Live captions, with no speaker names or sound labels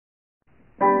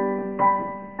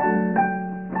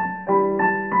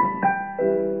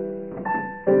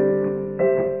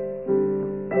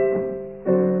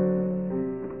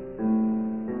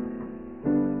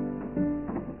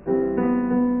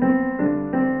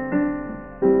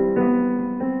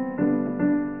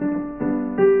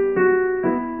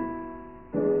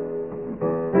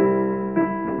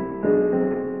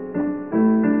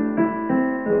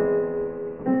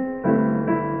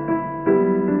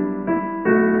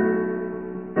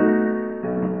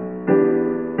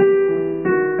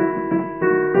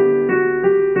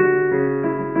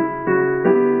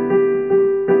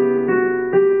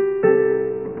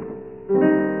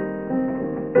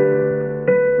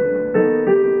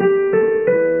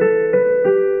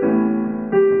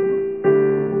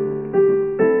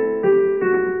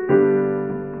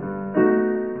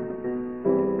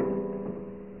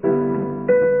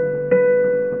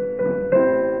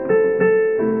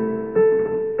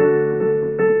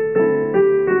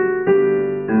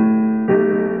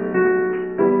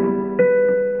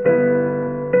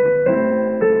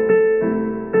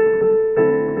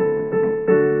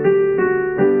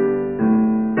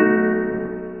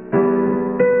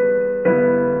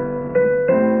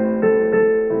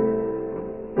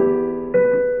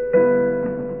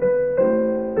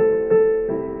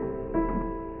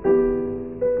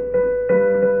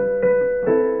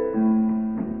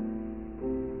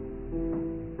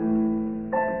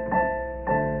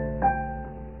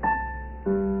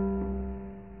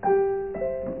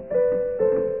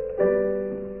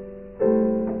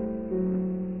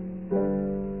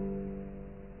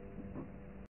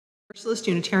Universalist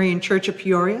Unitarian Church of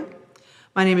Peoria.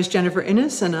 My name is Jennifer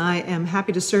Innis, and I am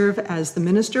happy to serve as the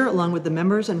minister along with the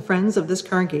members and friends of this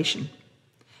congregation.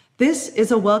 This is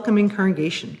a welcoming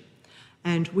congregation,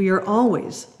 and we are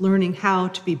always learning how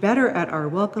to be better at our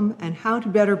welcome and how to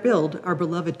better build our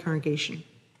beloved congregation.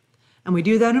 And we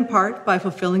do that in part by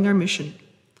fulfilling our mission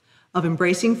of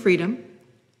embracing freedom,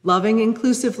 loving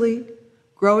inclusively,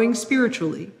 growing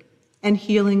spiritually, and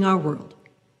healing our world.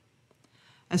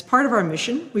 As part of our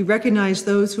mission, we recognize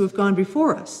those who have gone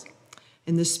before us.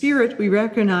 In the spirit, we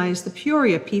recognize the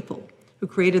Peoria people who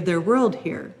created their world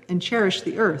here and cherish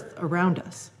the earth around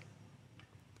us.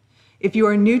 If you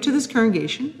are new to this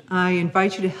congregation, I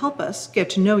invite you to help us get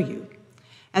to know you.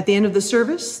 At the end of the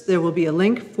service, there will be a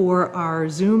link for our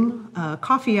Zoom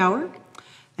coffee hour,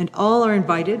 and all are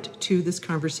invited to this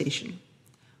conversation.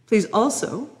 Please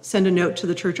also send a note to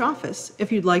the church office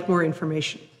if you'd like more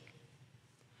information.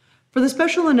 For the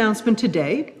special announcement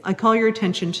today, I call your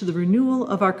attention to the renewal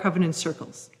of our covenant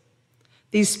circles.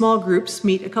 These small groups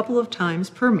meet a couple of times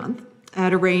per month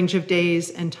at a range of days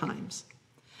and times.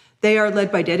 They are led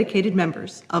by dedicated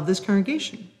members of this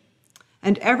congregation.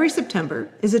 And every September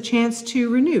is a chance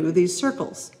to renew these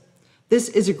circles. This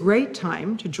is a great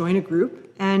time to join a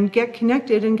group and get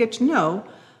connected and get to know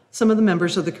some of the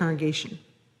members of the congregation.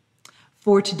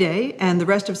 For today and the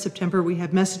rest of September, we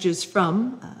have messages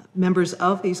from members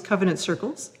of these covenant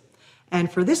circles.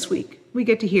 And for this week, we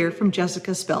get to hear from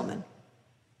Jessica Spellman.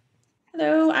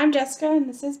 Hello, I'm Jessica, and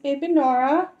this is baby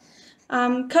Nora.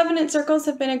 Covenant circles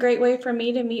have been a great way for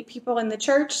me to meet people in the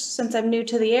church since I'm new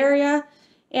to the area,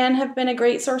 and have been a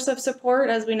great source of support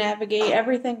as we navigate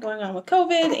everything going on with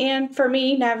COVID, and for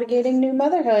me, navigating new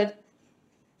motherhood.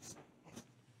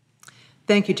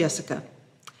 Thank you, Jessica.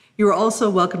 You are also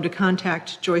welcome to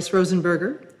contact Joyce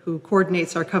Rosenberger, who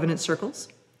coordinates our covenant circles,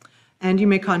 and you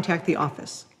may contact the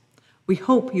office. We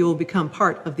hope you will become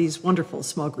part of these wonderful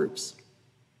small groups.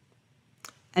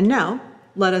 And now,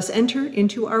 let us enter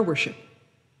into our worship.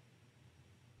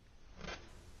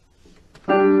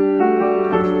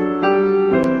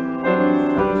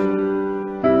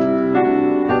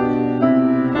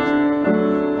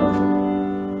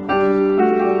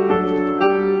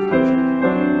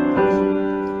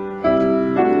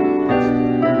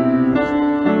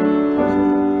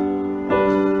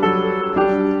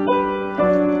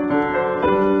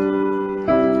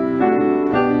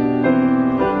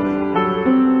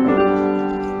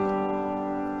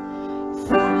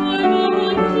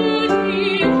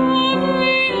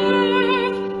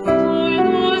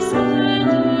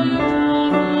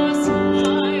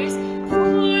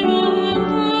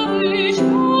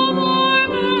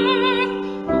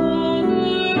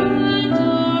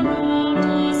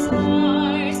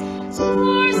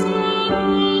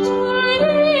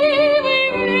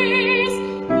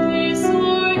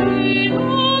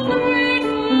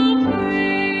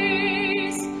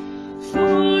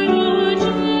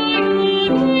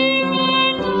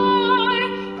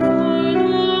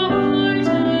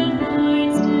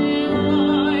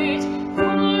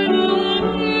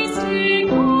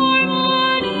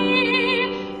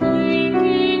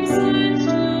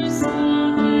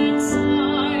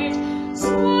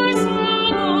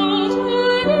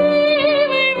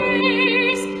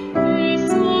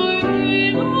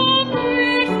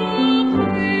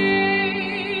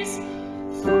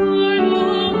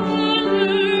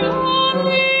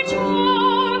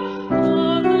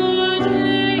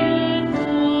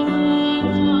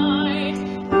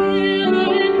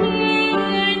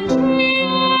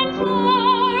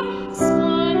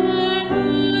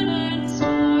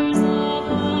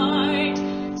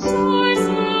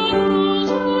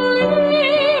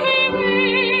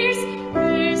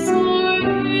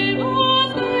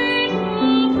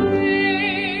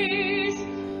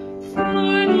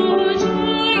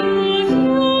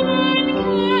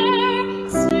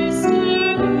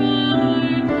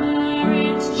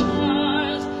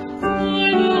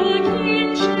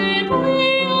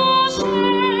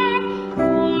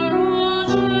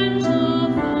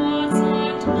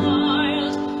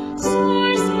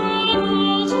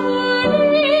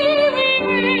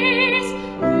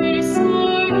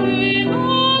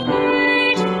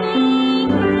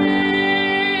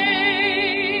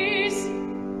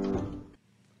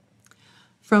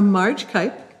 From Marge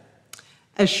Kipe,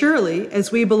 as surely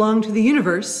as we belong to the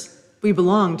universe, we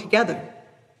belong together.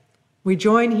 We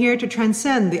join here to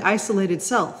transcend the isolated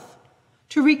self,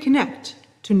 to reconnect,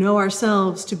 to know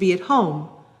ourselves, to be at home,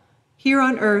 here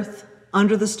on earth,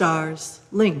 under the stars,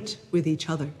 linked with each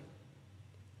other.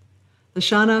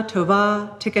 Lashana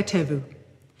Tova Tikatevu.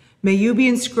 May you be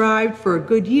inscribed for a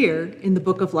good year in the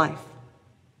book of life.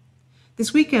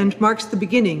 This weekend marks the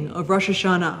beginning of Rosh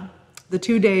Hashanah, the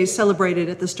 2 days celebrated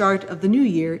at the start of the new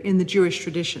year in the Jewish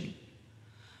tradition.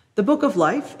 The book of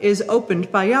life is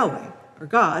opened by Yahweh, or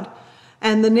God,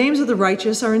 and the names of the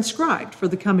righteous are inscribed for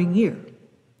the coming year.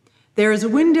 There is a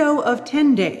window of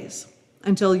 10 days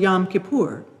until Yom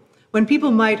Kippur, when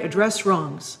people might address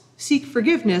wrongs, seek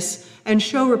forgiveness, and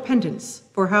show repentance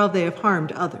for how they have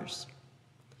harmed others.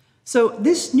 So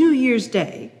this New Year's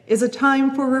Day is a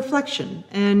time for reflection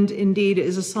and indeed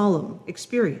is a solemn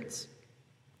experience.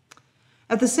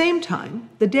 At the same time,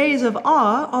 the days of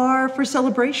awe are for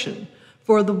celebration,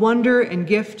 for the wonder and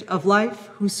gift of life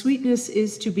whose sweetness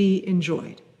is to be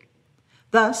enjoyed.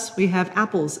 Thus, we have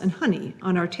apples and honey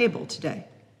on our table today.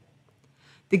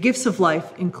 The gifts of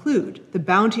life include the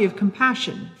bounty of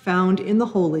compassion found in the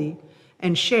holy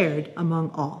and shared among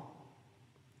all.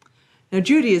 Now,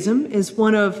 Judaism is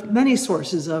one of many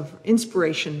sources of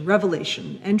inspiration,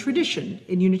 revelation, and tradition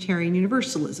in Unitarian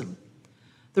Universalism.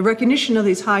 The recognition of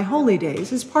these high holy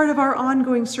days is part of our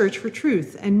ongoing search for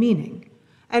truth and meaning,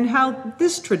 and how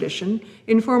this tradition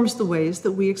informs the ways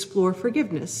that we explore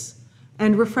forgiveness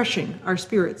and refreshing our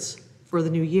spirits for the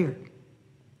new year.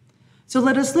 So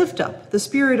let us lift up the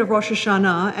spirit of Rosh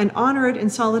Hashanah and honor it in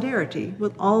solidarity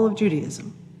with all of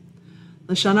Judaism.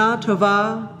 L'shana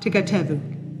tova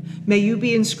tigatevu. May you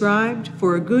be inscribed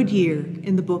for a good year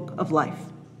in the book of life.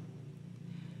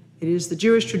 It is the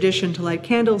Jewish tradition to light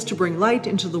candles to bring light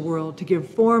into the world, to give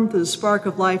form to the spark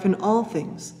of life in all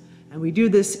things, and we do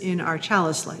this in our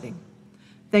chalice lighting.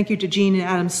 Thank you to Jean and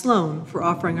Adam Sloan for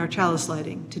offering our chalice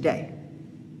lighting today.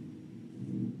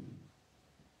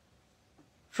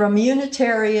 From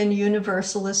Unitarian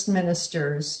Universalist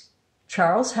ministers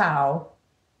Charles Howe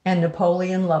and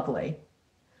Napoleon Lovely,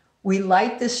 we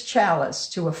light this chalice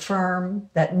to affirm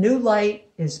that new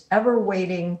light is ever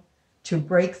waiting to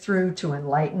break through to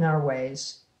enlighten our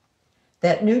ways,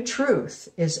 that new truth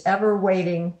is ever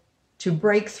waiting to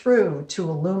break through to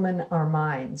illumine our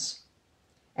minds,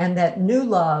 and that new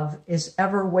love is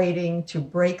ever waiting to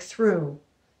break through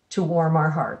to warm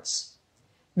our hearts.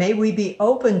 May we be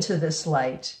open to this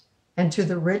light and to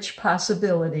the rich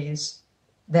possibilities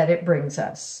that it brings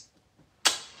us.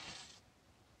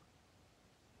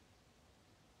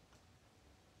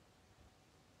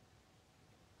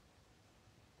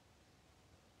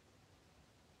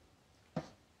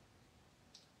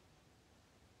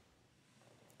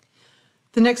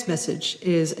 The next message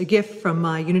is a gift from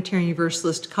my Unitarian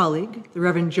Universalist colleague, the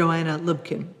Reverend Joanna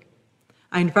Lubkin.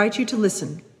 I invite you to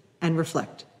listen and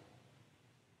reflect.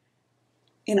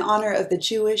 In honor of the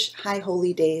Jewish High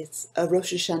Holy Days of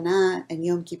Rosh Hashanah and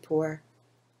Yom Kippur,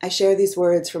 I share these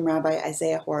words from Rabbi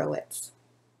Isaiah Horowitz.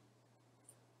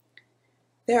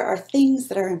 There are things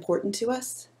that are important to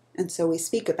us, and so we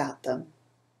speak about them.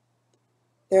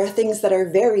 There are things that are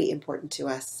very important to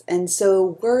us, and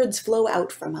so words flow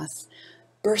out from us,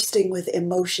 bursting with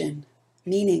emotion,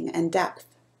 meaning, and depth.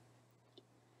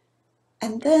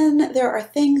 And then there are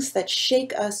things that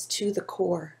shake us to the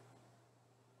core.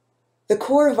 The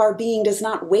core of our being does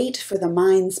not wait for the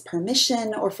mind's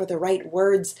permission or for the right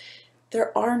words.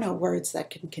 There are no words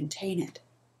that can contain it.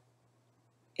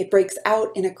 It breaks out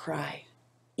in a cry,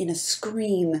 in a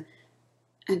scream,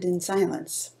 and in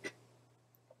silence.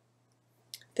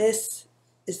 This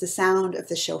is the sound of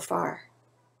the shofar,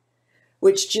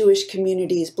 which Jewish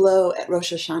communities blow at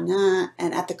Rosh Hashanah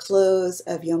and at the close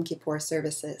of Yom Kippur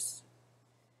services.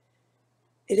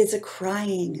 It is a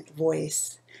crying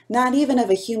voice, not even of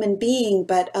a human being,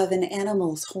 but of an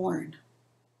animal's horn.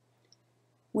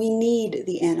 We need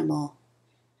the animal,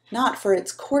 not for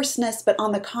its coarseness, but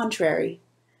on the contrary,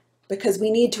 because we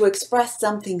need to express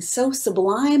something so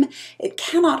sublime it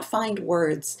cannot find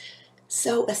words,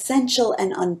 so essential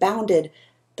and unbounded,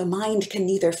 the mind can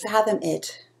neither fathom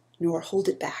it nor hold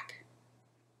it back.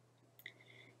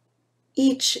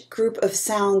 Each group of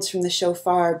sounds from the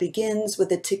shofar begins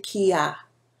with a tekiah,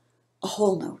 a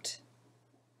whole note,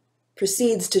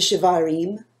 proceeds to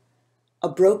shivarim, a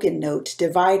broken note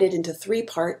divided into 3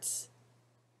 parts,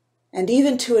 and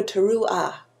even to a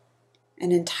teruah,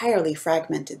 an entirely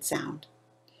fragmented sound.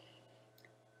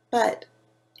 But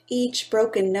each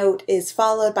broken note is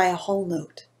followed by a whole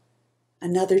note,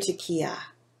 another tekiah.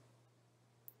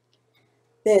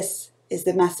 This is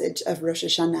the message of Rosh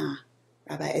Hashanah,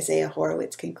 Rabbi Isaiah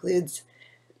Horowitz concludes.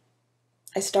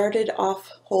 I started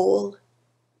off whole.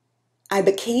 I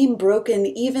became broken,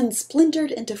 even splintered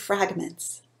into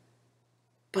fragments.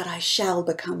 But I shall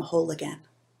become whole again.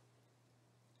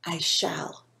 I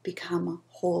shall become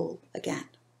whole again.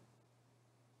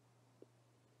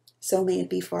 So may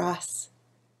it be for us,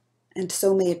 and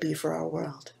so may it be for our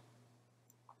world.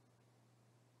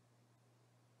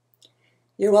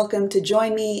 You're welcome to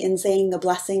join me in saying the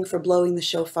blessing for blowing the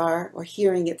shofar or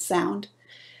hearing its sound,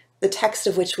 the text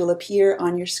of which will appear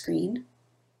on your screen,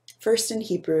 first in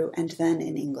Hebrew and then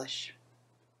in English.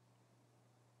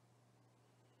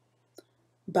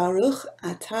 Baruch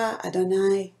atah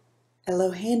Adonai,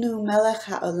 Eloheinu melech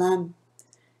haolam,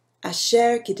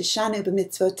 asher kiddeshanu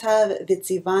b'mitzvotav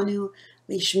v'tzivanu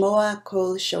lishmoa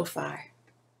kol shofar.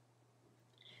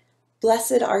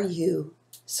 Blessed are you,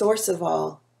 source of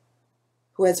all,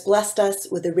 who has blessed us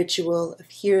with the ritual of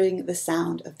hearing the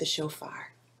sound of the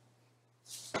shofar.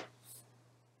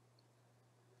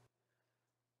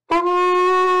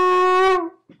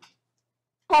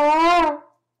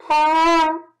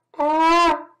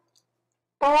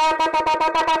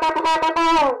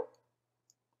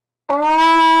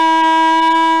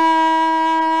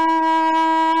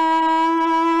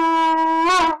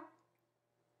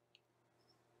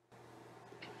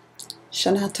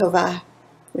 Shana Tova,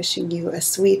 wishing you a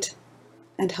sweet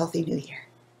and healthy new year.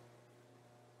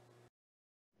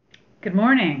 Good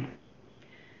morning.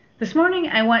 This morning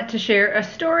I want to share a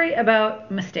story about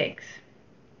mistakes.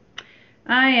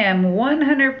 I am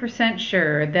 100%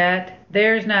 sure that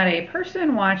there's not a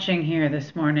person watching here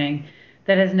this morning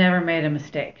that has never made a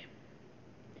mistake.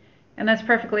 And that's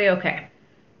perfectly okay.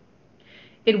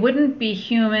 It wouldn't be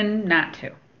human not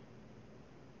to.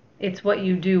 It's what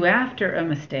you do after a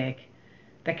mistake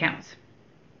that counts.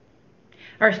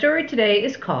 Our story today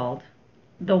is called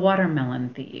The Watermelon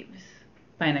Thieves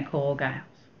by Nicole Giles.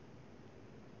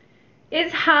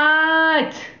 It's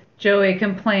hot, Joey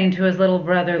complained to his little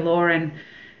brother Lauren.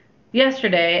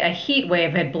 Yesterday, a heat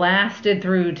wave had blasted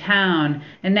through town,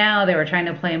 and now they were trying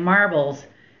to play marbles.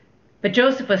 But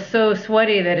Joseph was so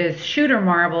sweaty that his shooter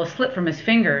marble slipped from his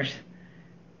fingers.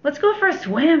 Let's go for a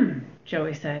swim,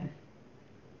 Joey said.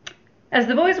 As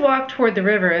the boys walked toward the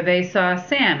river, they saw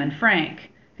Sam and Frank,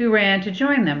 who ran to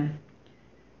join them.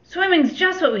 Swimming's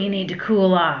just what we need to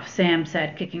cool off, Sam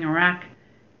said, kicking a rock.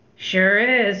 Sure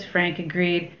is, Frank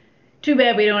agreed. Too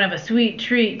bad we don't have a sweet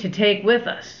treat to take with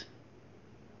us.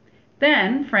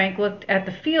 Then Frank looked at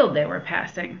the field they were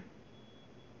passing.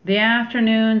 The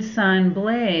afternoon sun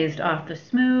blazed off the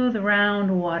smooth,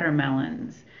 round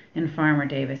watermelons in Farmer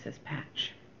Davis's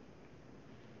patch.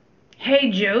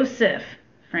 Hey, Joseph,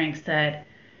 Frank said,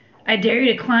 I dare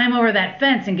you to climb over that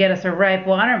fence and get us a ripe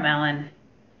watermelon.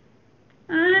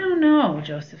 I don't know,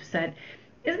 Joseph said.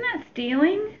 Isn't that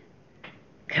stealing?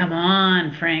 Come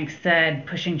on, Frank said,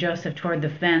 pushing Joseph toward the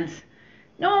fence.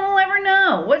 No one will ever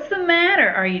know. What's the matter?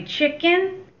 Are you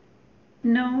chicken?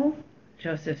 No,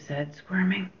 Joseph said,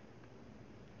 squirming.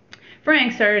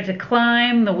 Frank started to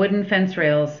climb the wooden fence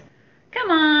rails.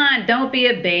 Come on, don't be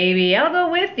a baby. I'll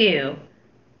go with you.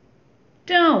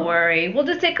 Don't worry, we'll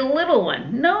just take a little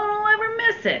one. No one will ever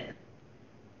miss it.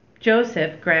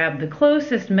 Joseph grabbed the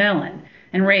closest melon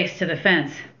and raced to the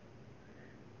fence.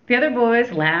 The other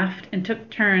boys laughed and took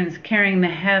turns carrying the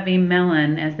heavy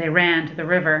melon as they ran to the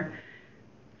river.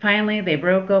 Finally, they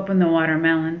broke open the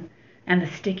watermelon, and the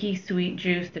sticky, sweet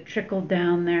juice that trickled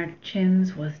down their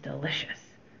chins was delicious.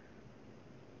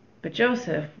 But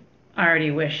Joseph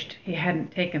already wished he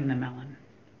hadn't taken the melon.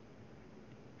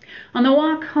 On the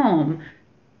walk home,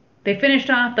 they finished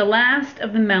off the last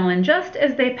of the melon just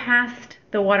as they passed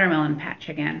the watermelon patch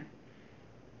again.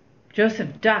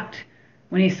 Joseph ducked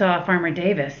when he saw Farmer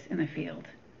Davis in the field.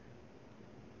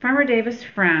 Farmer Davis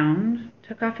frowned,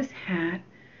 took off his hat,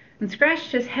 and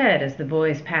scratched his head as the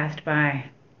boys passed by.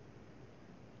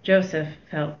 Joseph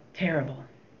felt terrible.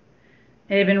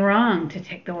 It had been wrong to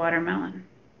take the watermelon.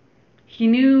 He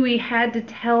knew he had to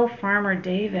tell Farmer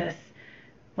Davis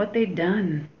what they'd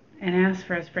done and ask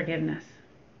for his forgiveness.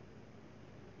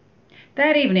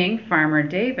 That evening, Farmer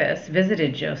Davis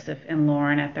visited Joseph and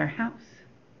Lauren at their house.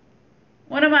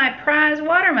 One of my prize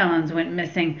watermelons went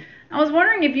missing. I was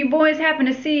wondering if you boys happened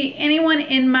to see anyone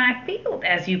in my field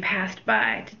as you passed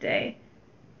by today.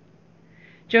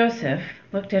 Joseph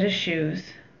looked at his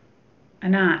shoes, a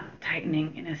knot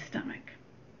tightening in his stomach.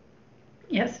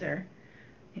 Yes, sir,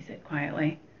 he said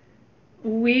quietly.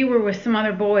 We were with some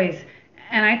other boys,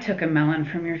 and I took a melon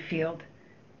from your field.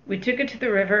 We took it to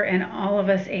the river, and all of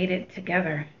us ate it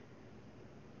together.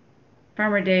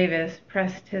 Farmer Davis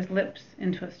pressed his lips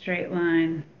into a straight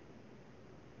line.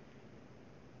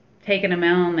 Taking a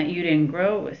melon that you didn't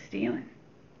grow was stealing.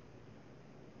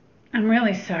 I'm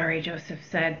really sorry, Joseph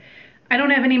said. I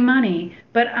don't have any money,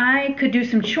 but I could do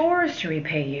some chores to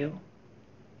repay you.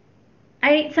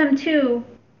 I ate some too,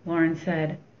 Lauren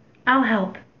said. I'll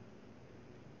help.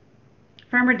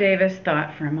 Farmer Davis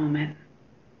thought for a moment.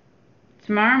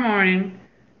 Tomorrow morning,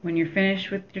 when you're finished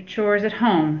with your chores at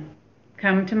home,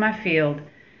 come to my field.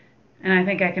 and I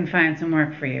think I can find some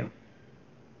work for you."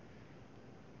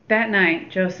 That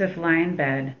night, Joseph lay in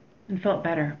bed and felt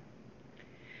better.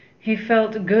 He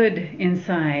felt good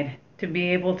inside to be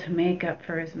able to make up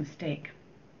for his mistake.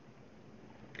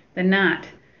 The knot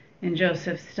in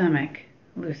Joseph's stomach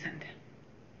loosened.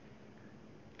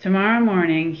 Tomorrow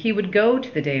morning, he would go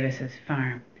to the Davises'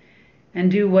 farm and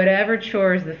do whatever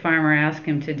chores the farmer asked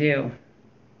him to do.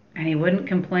 And he wouldn't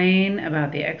complain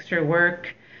about the extra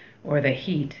work or the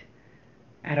heat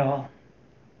at all.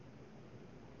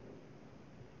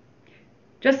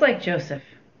 Just like Joseph,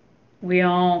 we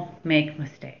all make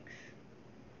mistakes.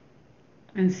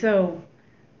 And so,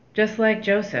 just like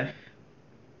Joseph,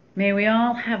 may we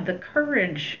all have the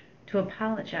courage to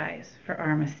apologize for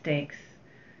our mistakes,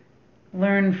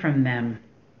 learn from them,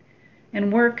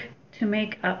 and work to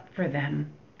make up for them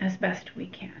as best we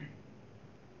can.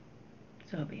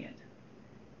 So be it.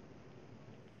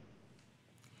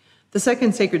 The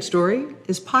second sacred story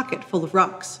is Pocket Full of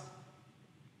Rocks.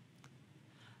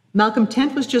 Malcolm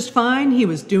Tent was just fine. He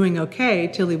was doing okay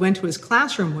till he went to his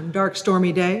classroom one dark,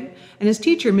 stormy day, and his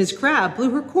teacher, Ms. Crabbe, blew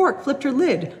her cork, flipped her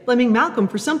lid, blaming Malcolm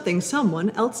for something someone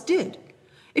else did.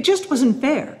 It just wasn't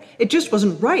fair. It just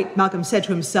wasn't right, Malcolm said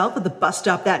to himself at the bus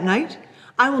stop that night.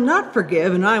 I will not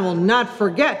forgive and I will not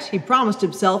forget, he promised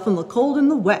himself in the cold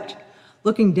and the wet.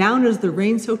 Looking down as the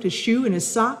rain soaked his shoe and his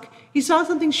sock, he saw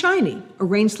something shiny, a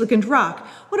rain-slickened rock.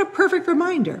 What a perfect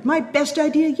reminder, my best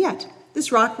idea yet.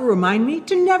 This rock will remind me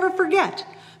to never forget.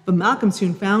 But Malcolm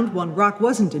soon found one rock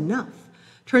wasn't enough.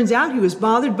 Turns out he was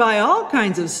bothered by all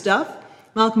kinds of stuff.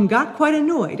 Malcolm got quite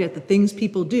annoyed at the things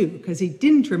people do because he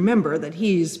didn't remember that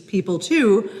he's people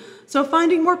too. So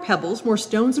finding more pebbles, more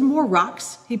stones, and more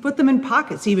rocks, he put them in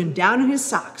pockets, even down in his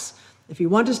socks. If you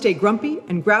want to stay grumpy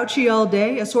and grouchy all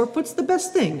day, a sore foot's the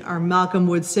best thing, our Malcolm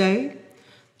would say.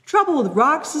 The trouble with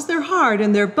rocks is they're hard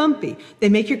and they're bumpy. They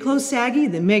make your clothes saggy,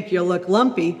 they make you look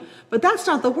lumpy. But that's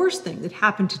not the worst thing that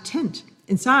happened to Tent.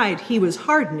 Inside, he was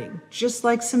hardening, just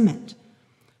like cement.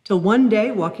 Till one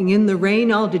day, walking in the rain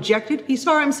all dejected, he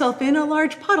saw himself in a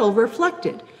large puddle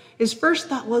reflected. His first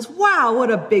thought was, wow,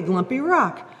 what a big lumpy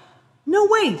rock. No,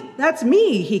 wait, that's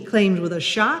me, he claimed with a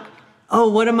shock. Oh,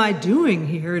 what am I doing?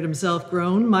 He heard himself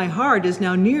groan. My heart is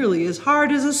now nearly as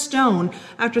hard as a stone.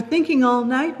 After thinking all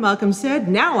night, Malcolm said,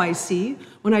 now I see,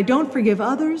 when I don't forgive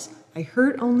others, I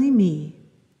hurt only me.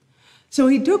 So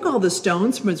he took all the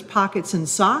stones from his pockets and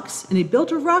socks, and he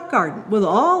built a rock garden with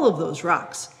all of those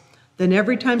rocks. Then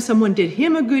every time someone did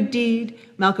him a good deed,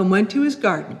 Malcolm went to his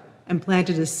garden and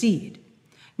planted a seed.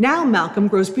 Now Malcolm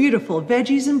grows beautiful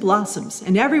veggies and blossoms,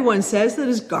 and everyone says that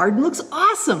his garden looks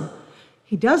awesome.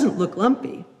 He doesn't look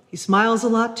lumpy. He smiles a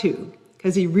lot too,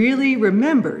 because he really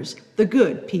remembers the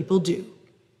good people do.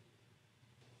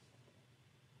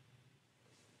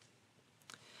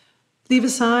 Leave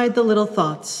aside the little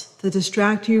thoughts that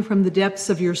distract you from the depths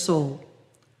of your soul,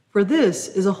 for this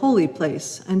is a holy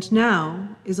place, and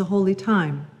now is a holy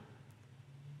time.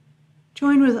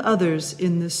 Join with others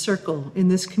in this circle, in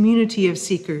this community of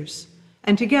seekers,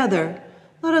 and together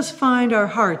let us find our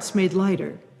hearts made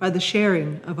lighter by the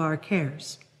sharing of our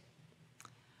cares.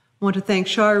 I want to thank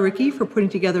Shara Ricky for putting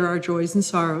together our joys and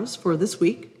sorrows for this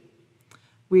week.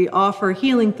 We offer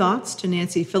healing thoughts to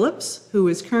Nancy Phillips, who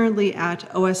is currently at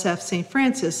OSF St.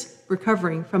 Francis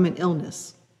recovering from an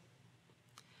illness.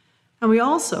 And we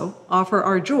also offer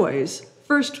our joys,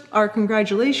 first our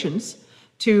congratulations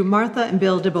to Martha and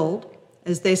Bill DeBold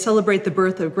as they celebrate the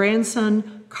birth of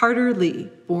grandson Carter Lee,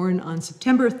 born on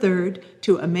September 3rd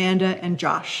to Amanda and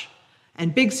Josh.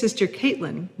 And big sister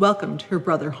Caitlin welcomed her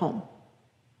brother home.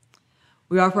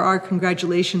 We offer our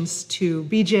congratulations to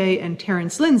BJ and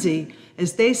Terrence Lindsay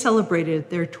as they celebrated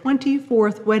their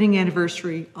 24th wedding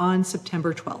anniversary on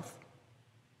September 12th.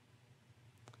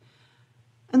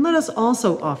 And let us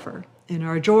also offer, in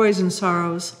our joys and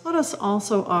sorrows, let us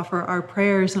also offer our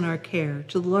prayers and our care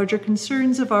to the larger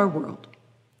concerns of our world.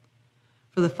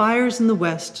 For the fires in the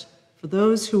West, for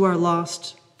those who are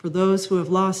lost, for those who have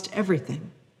lost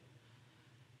everything.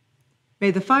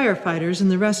 May the firefighters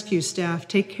and the rescue staff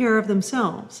take care of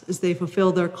themselves as they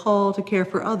fulfill their call to care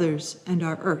for others and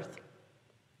our earth.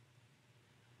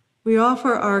 We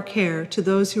offer our care to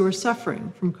those who are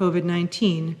suffering from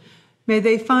COVID-19. May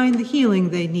they find the healing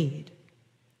they need.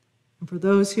 And for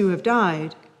those who have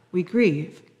died, we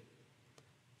grieve.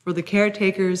 For the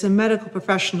caretakers and medical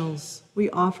professionals, we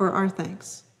offer our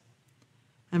thanks.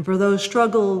 And for those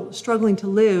struggling to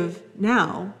live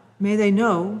now, may they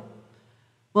know,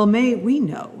 well, may we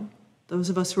know, those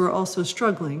of us who are also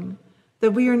struggling,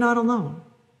 that we are not alone.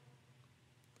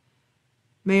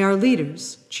 May our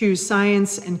leaders choose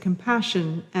science and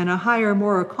compassion and a higher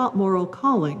moral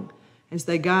calling as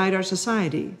they guide our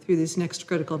society through these next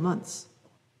critical months.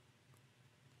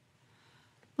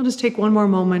 Let us take one more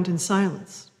moment in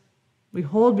silence. We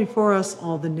hold before us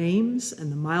all the names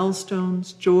and the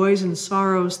milestones, joys and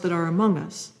sorrows that are among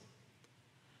us.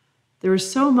 There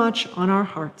is so much on our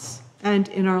hearts and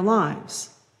in our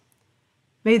lives.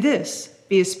 May this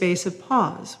be a space of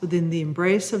pause within the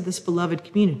embrace of this beloved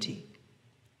community.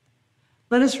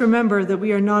 Let us remember that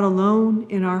we are not alone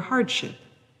in our hardship.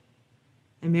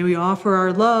 And may we offer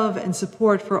our love and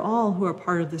support for all who are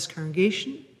part of this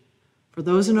congregation, for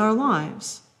those in our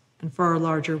lives, and for our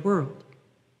larger world.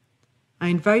 I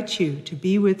invite you to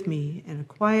be with me in a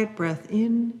quiet breath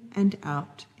in and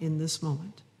out in this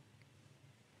moment.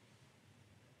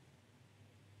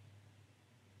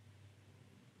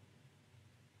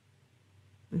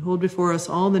 We hold before us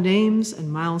all the names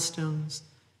and milestones,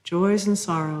 joys and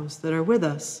sorrows that are with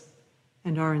us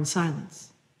and are in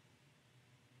silence.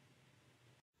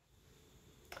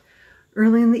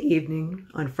 Early in the evening,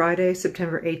 on Friday,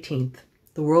 September 18th,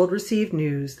 the world received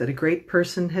news that a great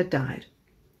person had died.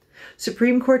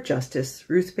 Supreme Court Justice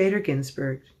Ruth Bader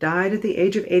Ginsburg died at the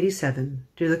age of 87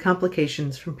 due to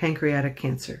complications from pancreatic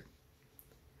cancer.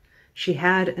 She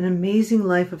had an amazing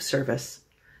life of service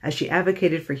as she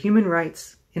advocated for human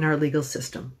rights in our legal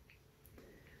system.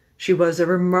 She was a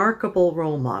remarkable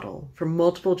role model for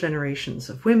multiple generations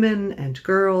of women and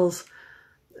girls,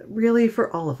 really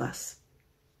for all of us.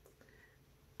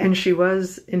 And she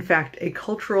was, in fact, a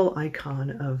cultural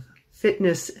icon of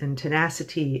fitness and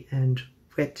tenacity and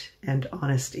wit and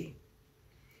honesty.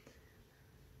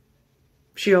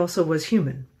 She also was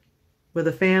human, with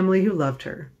a family who loved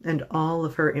her and all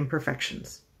of her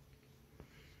imperfections.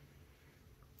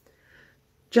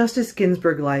 Justice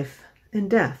Ginsburg's life and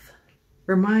death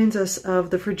reminds us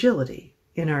of the fragility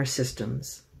in our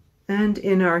systems and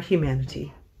in our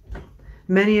humanity.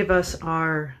 Many of us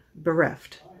are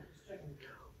bereft.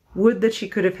 Would that she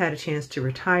could have had a chance to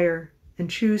retire and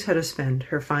choose how to spend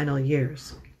her final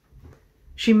years.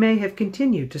 She may have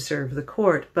continued to serve the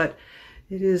court, but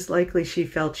it is likely she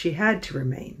felt she had to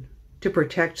remain to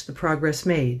protect the progress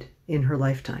made in her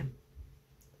lifetime.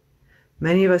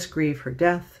 Many of us grieve her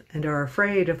death and are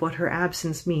afraid of what her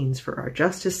absence means for our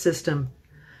justice system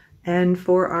and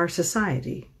for our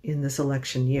society in this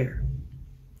election year.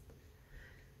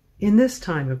 In this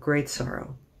time of great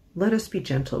sorrow, let us be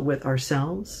gentle with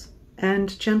ourselves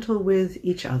and gentle with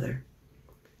each other.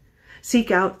 Seek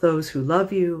out those who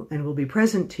love you and will be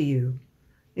present to you,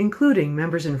 including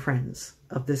members and friends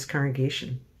of this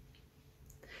congregation.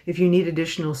 If you need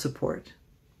additional support,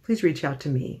 please reach out to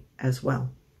me as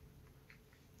well.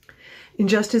 In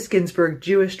Justice Ginsburg's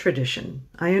Jewish tradition,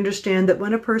 I understand that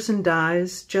when a person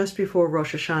dies just before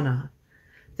Rosh Hashanah,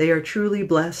 they are truly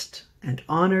blessed and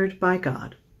honored by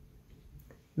God.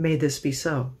 May this be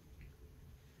so.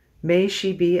 May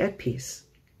she be at peace,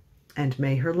 and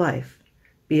may her life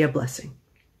be a blessing.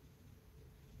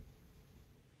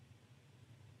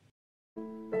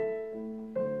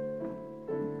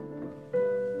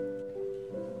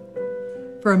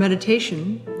 For our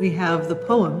meditation, we have the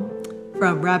poem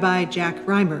from Rabbi Jack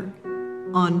Reimer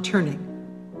on turning.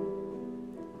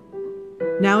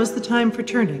 Now is the time for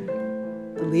turning.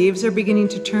 The leaves are beginning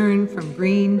to turn from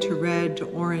green to red to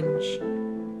orange.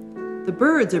 The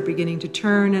birds are beginning to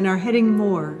turn and are heading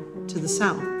more to the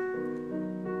south.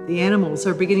 The animals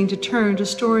are beginning to turn to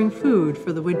storing food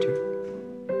for the winter.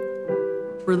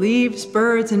 For leaves,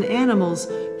 birds, and animals,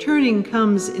 turning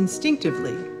comes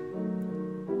instinctively.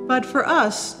 But for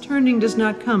us, turning does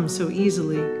not come so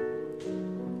easily.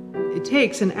 It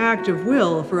takes an act of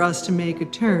will for us to make a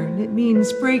turn. It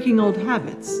means breaking old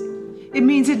habits. It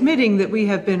means admitting that we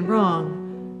have been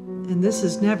wrong, and this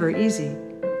is never easy.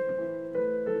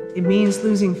 It means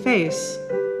losing face.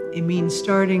 It means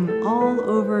starting all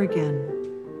over again,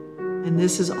 and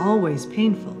this is always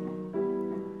painful.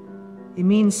 It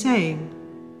means saying,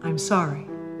 I'm sorry.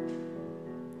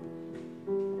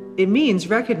 It means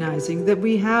recognizing that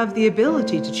we have the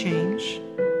ability to change.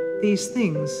 These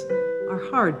things are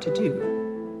hard to do.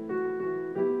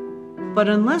 But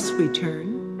unless we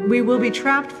turn, we will be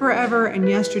trapped forever in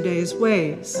yesterday's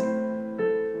ways.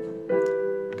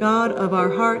 God of our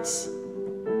hearts,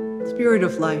 Spirit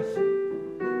of life,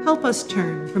 help us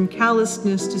turn from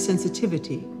callousness to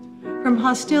sensitivity, from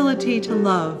hostility to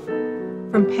love,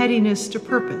 from pettiness to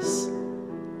purpose,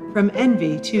 from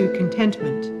envy to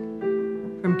contentment,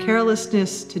 from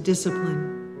carelessness to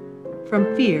discipline,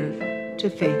 from fear to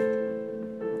faith.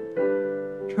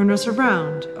 Turn us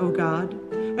around, O God,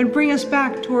 and bring us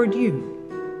back toward you.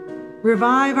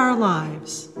 Revive our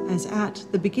lives as at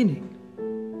the beginning.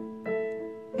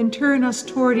 And turn us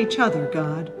toward each other,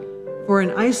 God, For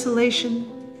in isolation,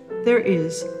 there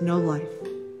is no life.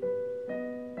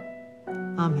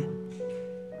 Amen.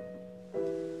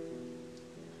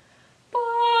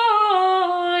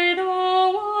 By the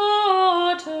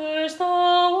waters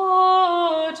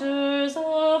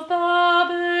of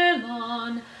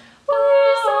Babylon, we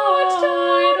sat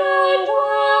down and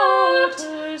wept.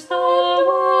 The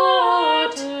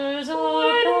waters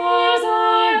of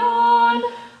Zion,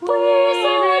 we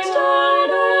sat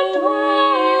down and wept. The waters of Zion, we sat down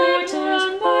and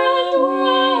wept.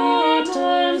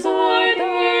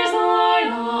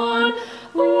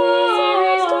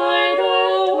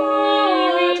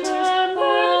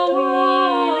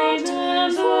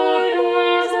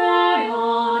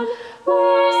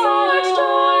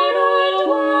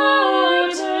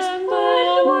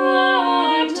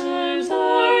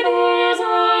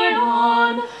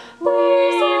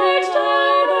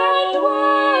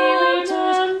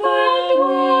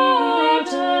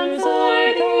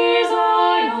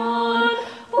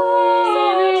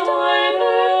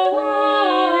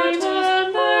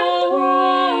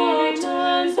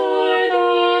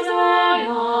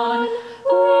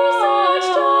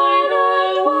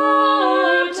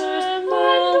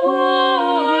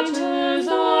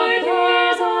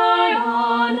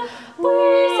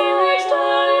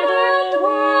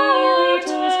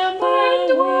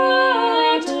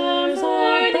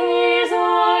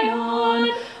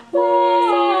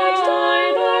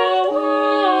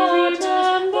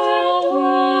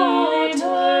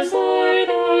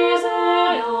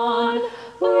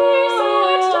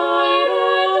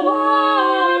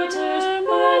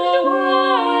 The waters of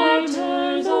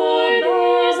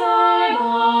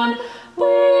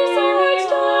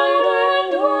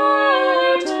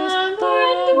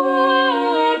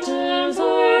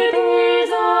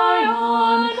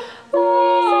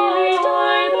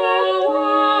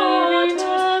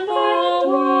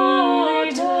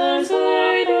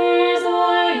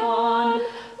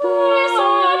we sat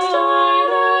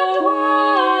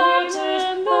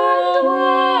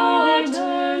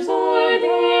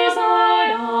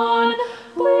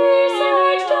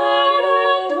down and wept.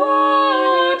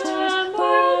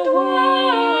 The waters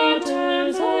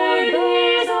of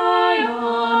Zion,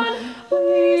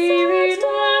 we sat down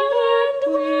and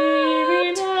wept. The waters of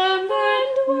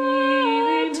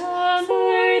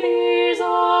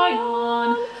Zion,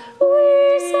 we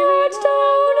sat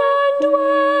down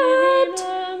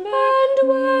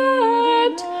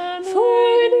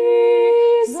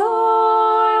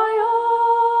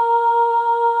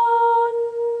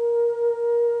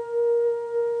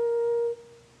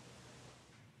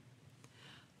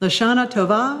Lashana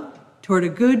Tova, toward a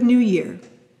good new year.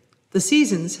 The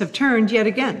seasons have turned yet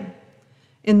again.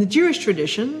 In the Jewish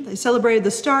tradition, they celebrated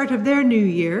the start of their new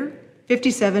year,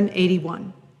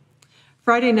 5781.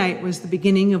 Friday night was the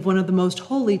beginning of one of the most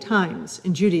holy times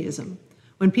in Judaism,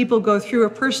 when people go through a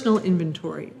personal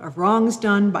inventory of wrongs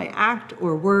done by act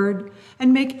or word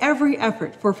and make every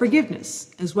effort for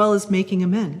forgiveness as well as making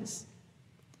amends.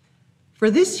 For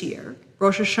this year,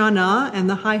 Rosh Hashanah and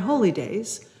the High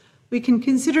Holidays, we can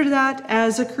consider that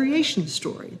as a creation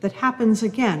story that happens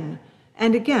again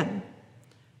and again.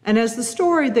 And as the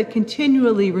story that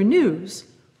continually renews,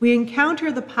 we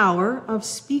encounter the power of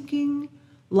speaking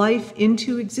life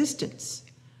into existence.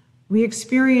 We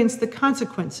experience the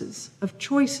consequences of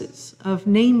choices, of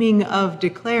naming, of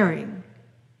declaring.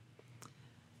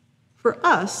 For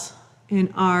us,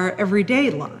 in our everyday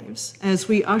lives, as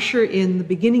we usher in the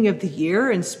beginning of the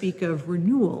year and speak of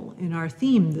renewal in our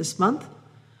theme this month,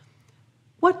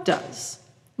 what does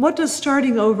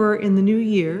starting over in the new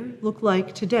year look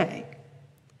like today?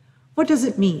 What does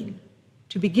it mean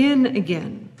to begin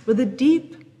again with a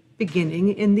deep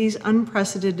beginning in these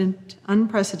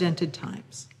unprecedented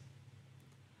times?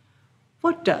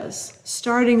 What does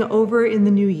starting over in the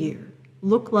new year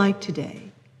look like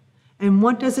today? And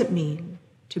what does it mean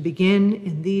to begin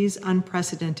in these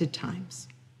unprecedented times?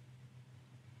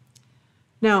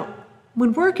 Now,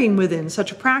 when working within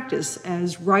such a practice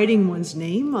as writing one's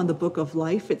name on the book of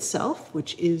life itself,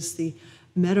 which is the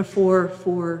metaphor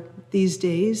for these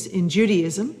days in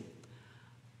Judaism,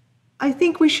 I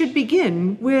think we should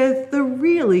begin with the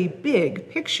really big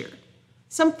picture,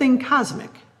 something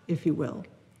cosmic, if you will.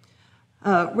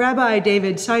 Rabbi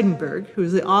David Seidenberg, who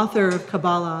is the author of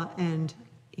Kabbalah and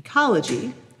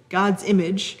Ecology, God's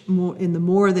Image in the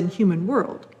More Than Human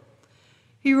World,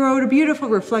 he wrote a beautiful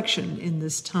reflection in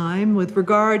this time with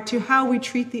regard to how we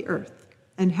treat the earth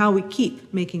and how we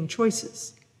keep making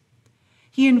choices.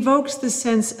 He invokes the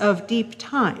sense of deep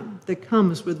time that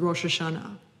comes with Rosh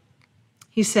Hashanah.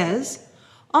 He says,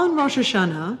 on Rosh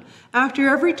Hashanah, after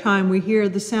every time we hear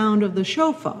the sound of the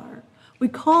shofar, we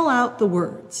call out the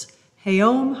words,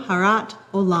 Hayom Harat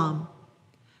Olam.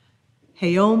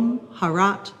 Hayom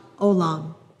Harat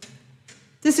Olam.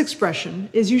 This expression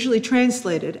is usually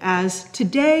translated as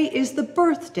today is the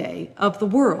birthday of the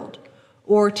world,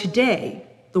 or today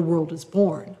the world is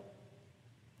born.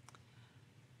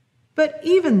 But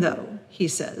even though, he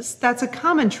says, that's a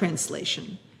common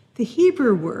translation, the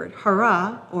Hebrew word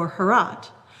hara or harat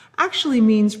actually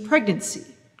means pregnancy,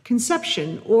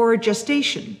 conception, or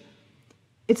gestation.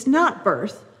 It's not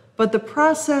birth, but the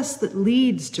process that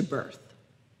leads to birth.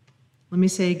 Let me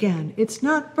say again, it's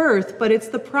not birth, but it's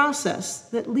the process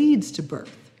that leads to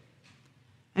birth.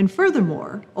 And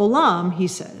furthermore, olam, he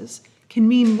says, can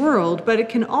mean world, but it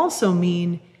can also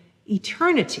mean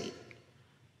eternity.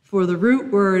 For the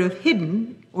root word of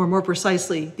hidden, or more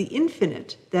precisely, the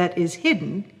infinite that is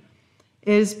hidden,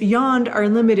 is beyond our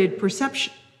limited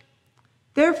perception.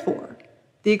 Therefore,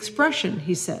 the expression,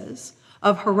 he says,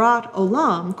 of harat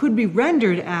olam could be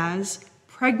rendered as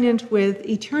pregnant with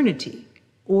eternity,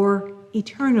 or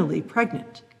eternally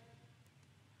pregnant.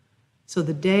 So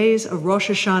the days of Rosh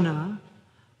Hashanah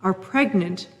are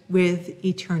pregnant with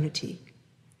eternity.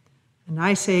 And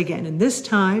I say again, in this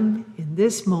time, in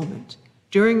this moment,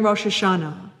 during Rosh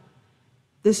Hashanah,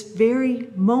 this very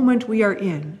moment we are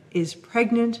in is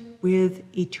pregnant with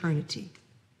eternity.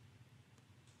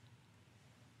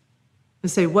 I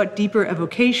say, what deeper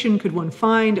evocation could one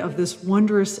find of this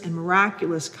wondrous and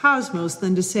miraculous cosmos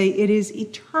than to say it is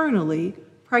eternally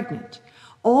pregnant,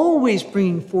 always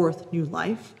bringing forth new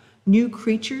life, new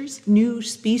creatures, new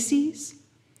species.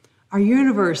 Our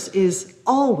universe is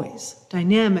always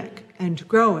dynamic and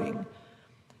growing.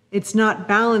 It's not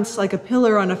balanced like a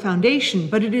pillar on a foundation,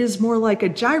 but it is more like a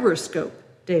gyroscope,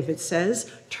 David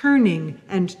says, turning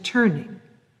and turning.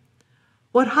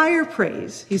 What higher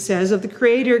praise, he says, of the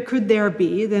Creator could there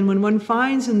be than when one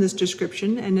finds in this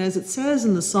description, and as it says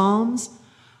in the Psalms,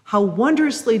 how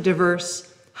wondrously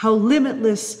diverse, how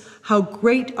limitless, how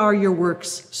great are your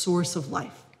works, source of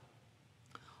life.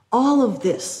 All of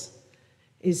this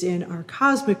is in our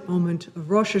cosmic moment of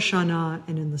Rosh Hashanah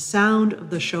and in the sound of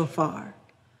the shofar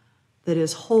that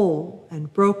is whole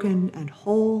and broken and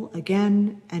whole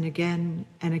again and again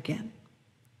and again.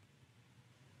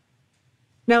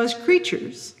 Now, as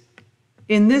creatures,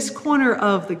 in this corner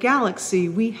of the galaxy,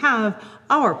 we have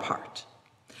our part.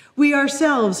 We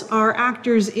ourselves are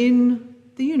actors in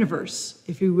the universe,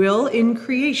 if you will, in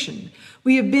creation.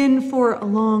 We have been for a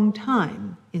long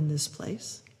time in this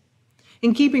place.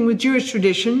 In keeping with Jewish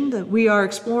tradition that we are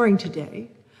exploring today,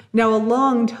 now a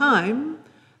long time,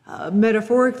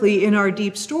 metaphorically in our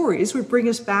deep stories, would bring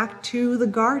us back to the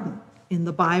garden in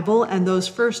the Bible and those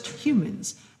first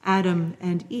humans, Adam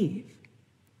and Eve.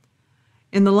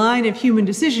 In the line of human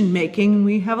decision-making,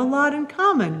 we have a lot in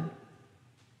common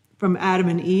from Adam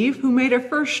and Eve, who made a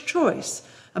first choice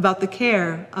about the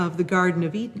care of the Garden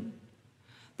of Eden.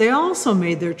 They also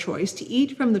made their choice to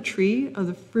eat from the tree of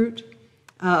the fruit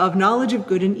of knowledge of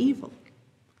good and evil.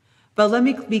 But let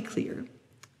me be clear.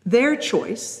 Their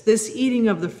choice, this eating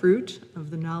of the fruit of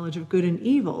the knowledge of good and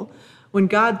evil, when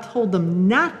God told them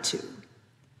not to,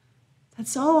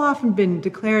 that's so often been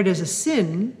declared as a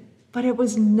sin, but it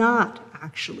was not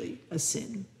actually a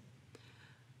sin.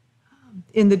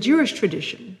 In the Jewish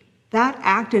tradition, that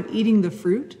act of eating the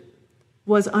fruit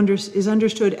is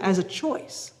understood as a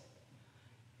choice.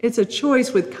 It's a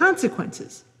choice with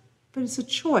consequences, but it's a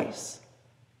choice,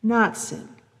 not sin.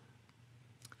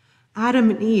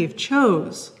 Adam and Eve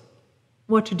chose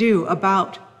what to do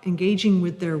about engaging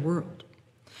with their world.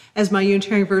 As my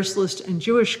Unitarian Universalist and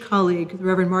Jewish colleague, the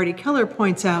Reverend Marty Keller,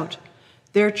 points out,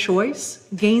 their choice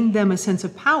gained them a sense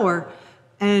of power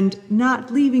and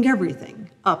not leaving everything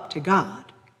up to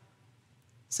God.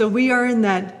 So we are in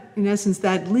that, in essence,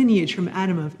 that lineage from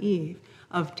Adam of Eve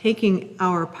of taking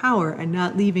our power and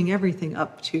not leaving everything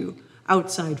up to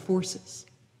outside forces.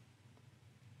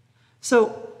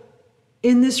 So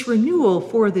in this renewal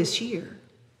for this year,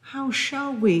 how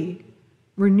shall we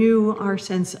renew our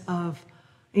sense of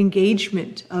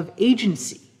engagement, of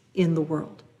agency in the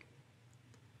world?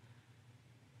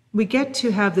 We get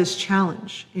to have this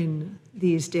challenge in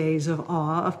these days of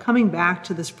awe, of coming back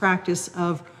to this practice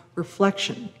of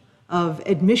reflection, of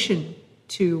admission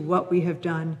to what we have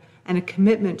done, and a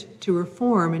commitment to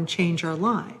reform and change our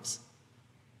lives.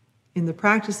 In the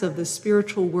practice of the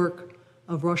spiritual work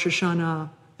of Rosh Hashanah,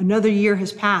 another year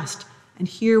has passed, and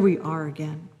here we are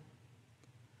again.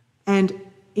 And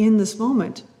in this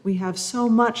moment, we have so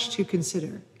much to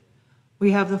consider.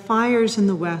 We have the fires in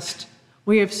the West.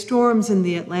 We have storms in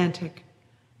the Atlantic.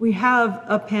 We have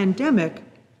a pandemic.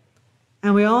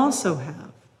 And we also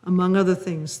have, among other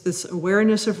things, this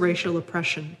awareness of racial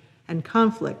oppression and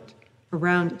conflict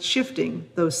around shifting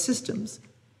those systems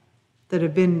that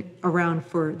have been around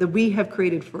that we have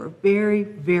created for a very,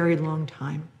 very long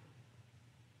time.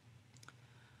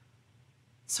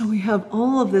 So we have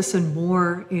all of this and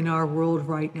more in our world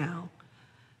right now.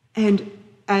 And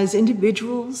as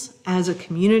individuals, as a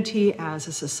community, as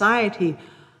a society,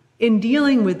 in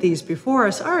dealing with these before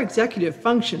us, our executive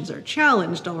functions are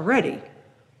challenged already.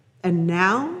 And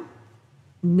now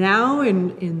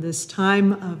in this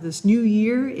time of this new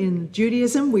year in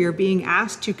Judaism, we are being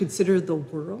asked to consider the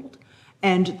world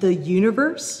and the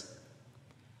universe,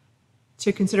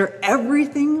 to consider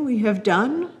everything we have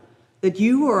done that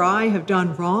you or I have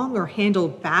done wrong or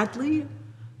handled badly,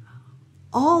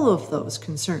 all of those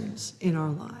concerns in our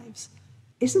lives.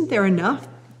 Isn't there enough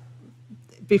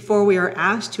before we are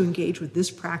asked to engage with this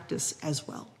practice as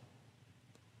well?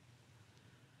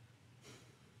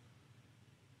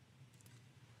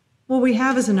 What we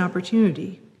have as an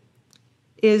opportunity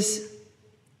is,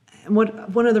 one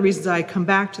of the reasons I come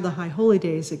back to the High Holy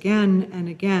Days again and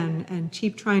again and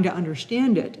keep trying to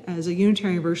understand it as a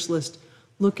Unitarian Universalist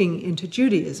looking into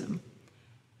Judaism,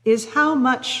 is how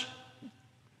much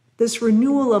this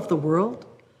renewal of the world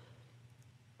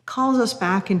calls us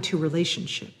back into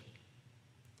relationship.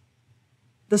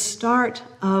 The start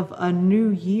of a new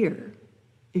year,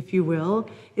 if you will,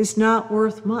 is not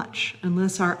worth much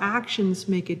unless our actions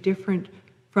make it different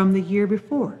from the year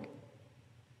before.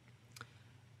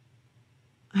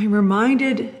 I'm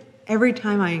reminded every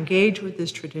time I engage with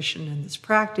this tradition and this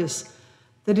practice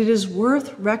that it is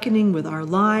worth reckoning with our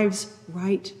lives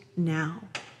right now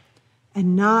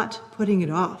and not putting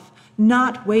it off,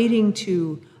 not waiting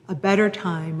to a better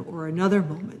time or another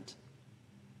moment.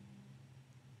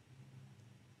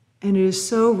 And it is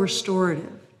so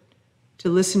restorative to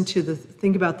listen to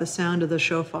think about the sound of the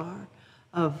shofar,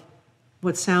 of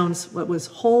what was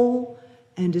whole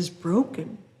and is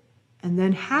broken, and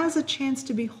then has a chance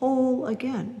to be whole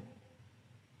again.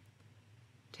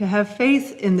 To have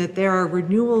faith in that there are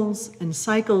renewals and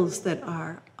cycles that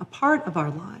are a part of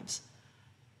our lives,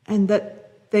 and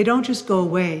that they don't just go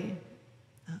away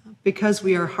because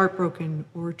we are heartbroken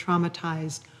or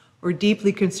traumatized or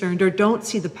deeply concerned or don't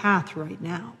see the path right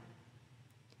now.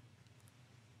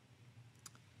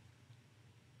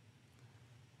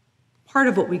 Part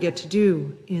of what we get to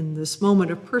do in this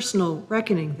moment of personal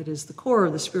reckoning that is the core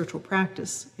of the spiritual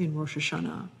practice in Rosh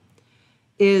Hashanah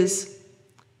is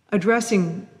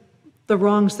addressing the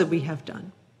wrongs that we have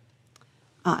done.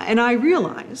 And I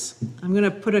realize, I'm going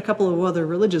to put a couple of other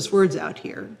religious words out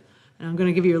here, and I'm going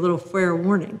to give you a little fair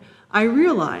warning. I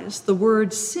realize the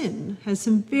word sin has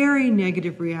some very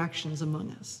negative reactions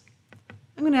among us.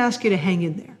 I'm going to ask you to hang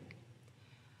in there.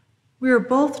 We are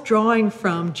both drawing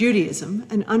from Judaism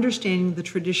and understanding the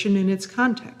tradition in its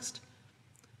context.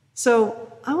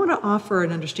 So I want to offer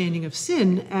an understanding of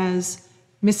sin as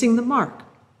missing the mark.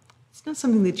 It's not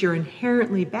something that you're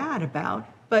inherently bad about,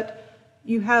 but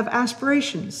you have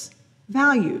aspirations,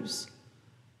 values,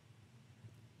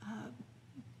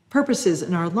 purposes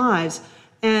in our lives,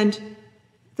 and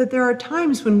that there are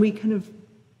times when we kind of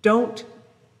don't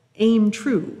aim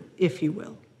true, if you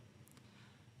will.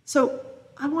 So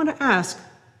I want to ask,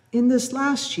 in this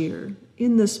last year,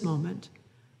 in this moment,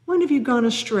 when have you gone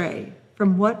astray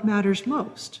from what matters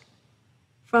most,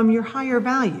 from your higher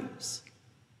values,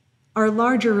 our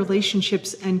larger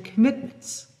relationships and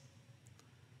commitments?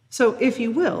 So, if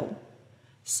you will,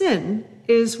 sin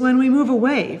is when we move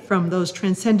away from those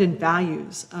transcendent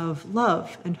values of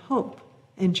love and hope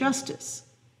and justice,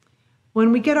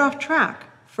 when we get off track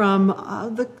from,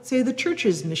 the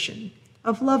church's mission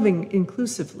of loving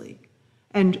inclusively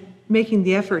and making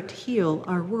the effort to heal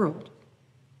our world.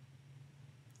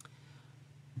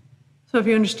 So if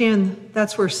you understand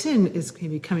that's where sin is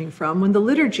maybe coming from, when the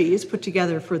liturgy is put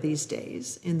together for these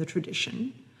days in the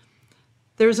tradition,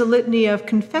 there's a litany of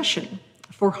confession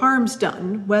for harms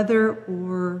done, whether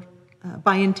or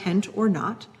by intent or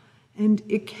not, and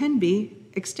it can be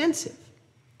extensive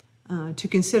to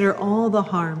consider all the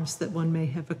harms that one may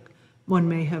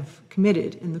have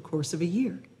committed in the course of a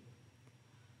year.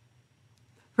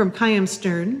 From Chaim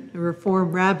Stern, a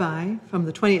Reform rabbi from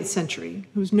the 20th century,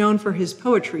 who's known for his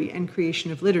poetry and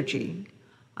creation of liturgy,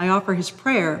 I offer his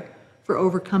prayer for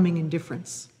overcoming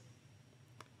indifference.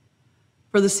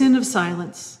 For the sin of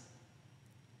silence,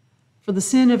 for the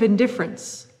sin of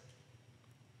indifference,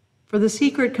 for the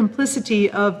secret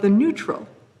complicity of the neutral,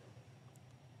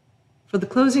 for the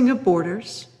closing of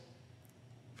borders,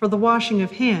 for the washing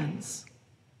of hands,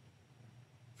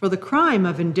 for the crime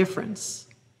of indifference,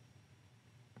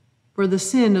 for the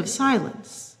sin of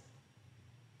silence,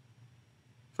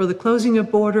 for the closing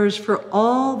of borders, for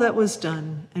all that was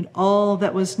done and all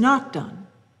that was not done.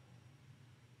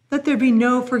 Let there be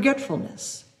no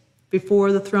forgetfulness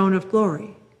before the throne of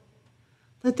glory.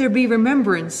 Let there be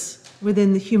remembrance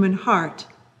within the human heart,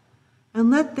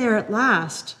 and let there at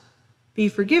last be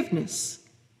forgiveness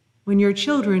when your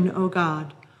children, O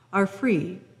God, are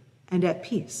free and at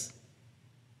peace.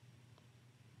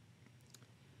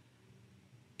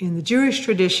 In the Jewish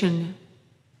tradition,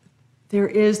 there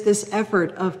is this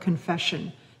effort of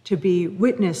confession to be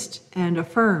witnessed and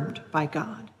affirmed by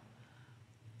God.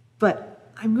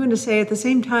 But I'm going to say at the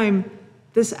same time,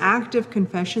 this act of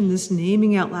confession, this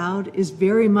naming out loud, is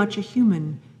very much a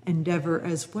human endeavor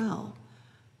as well.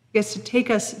 It gets to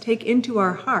take into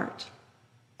our heart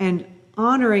and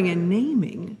honoring and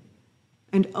naming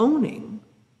and owning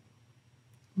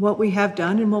what we have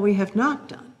done and what we have not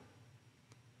done.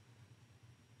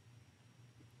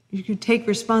 You can take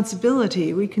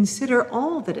responsibility. We consider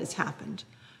all that has happened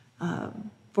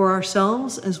for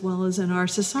ourselves as well as in our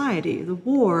society, the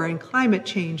war and climate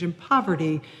change and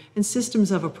poverty and systems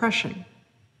of oppression.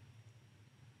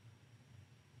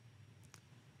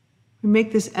 We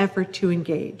make this effort to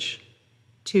engage,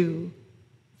 to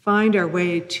find our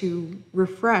way to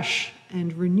refresh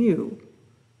and renew,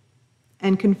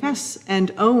 and confess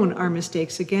and own our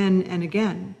mistakes again and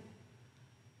again.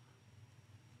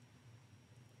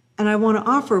 And I want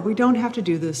to offer, we don't have to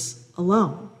do this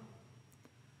alone.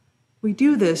 We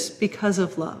do this because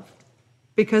of love,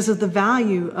 because of the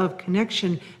value of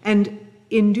connection. And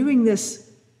in doing this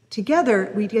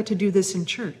together, we get to do this in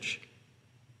church.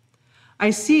 I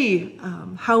see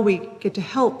how we get to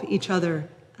help each other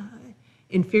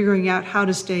in figuring out how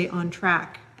to stay on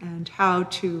track and how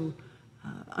to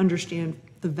understand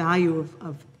the value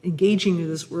of engaging in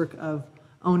this work of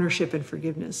ownership and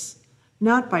forgiveness,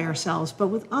 not by ourselves, but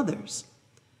with others.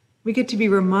 We get to be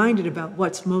reminded about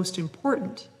what's most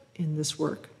important in this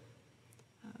work,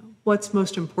 what's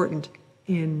most important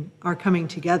in our coming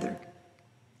together.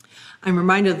 I'm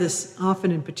reminded of this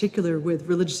often in particular with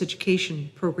religious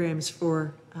education programs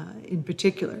in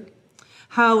particular,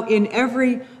 how in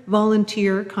every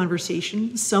volunteer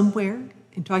conversation somewhere,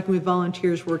 in talking with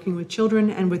volunteers working with children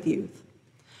and with youth,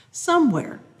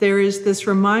 somewhere there is this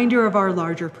reminder of our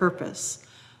larger purpose,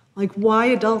 like why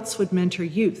adults would mentor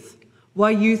youth, why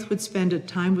youth would spend a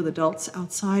time with adults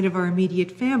outside of our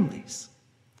immediate families.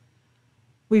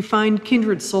 We find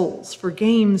kindred souls for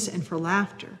games and for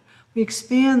laughter. We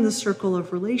expand the circle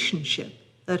of relationship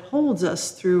that holds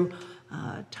us through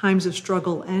times of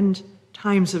struggle and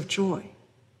times of joy.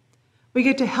 We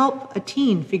get to help a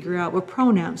teen figure out what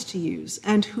pronouns to use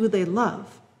and who they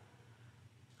love.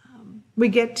 We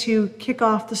get to kick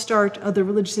off the start of the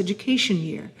religious education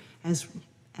year,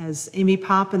 as Amy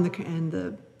Popp and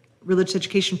the religious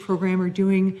education program are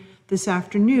doing this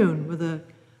afternoon with a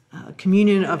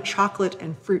communion of chocolate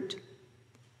and fruit.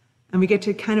 And we get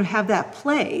to kind of have that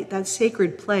play, that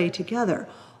sacred play together.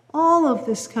 All of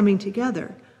this coming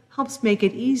together helps make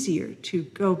it easier to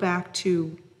go back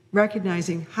to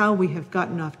recognizing how we have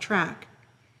gotten off track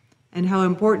and how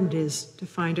important it is to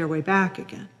find our way back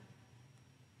again.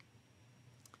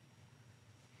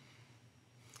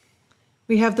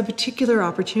 We have the particular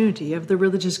opportunity of the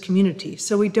religious community,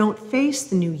 so we don't face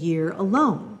the new year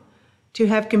alone, to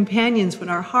have companions when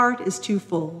our heart is too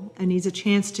full and needs a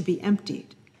chance to be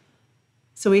emptied.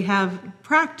 So we have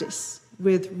practice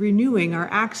with renewing our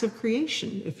acts of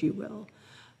creation, if you will.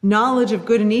 Knowledge of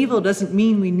good and evil doesn't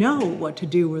mean we know what to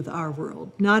do with our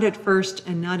world, not at first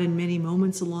and not in many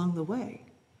moments along the way.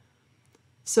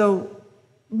 So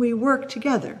we work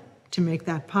together to make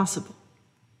that possible.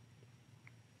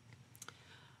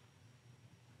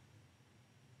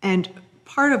 And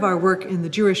part of our work in the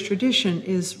Jewish tradition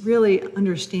is really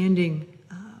understanding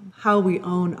how we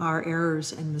own our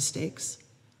errors and mistakes,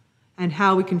 and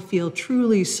how we can feel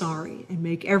truly sorry and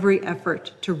make every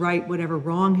effort to right whatever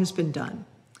wrong has been done.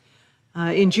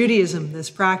 In Judaism, this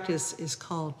practice is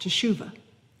called teshuvah,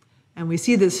 and we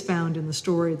see this found in the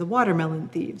story of the watermelon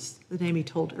thieves that Amy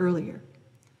told earlier.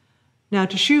 Now,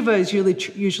 teshuvah is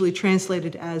usually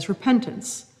translated as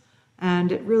repentance,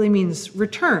 and it really means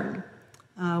return.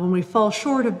 When we fall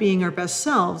short of being our best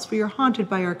selves, we are haunted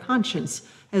by our conscience,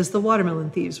 as the watermelon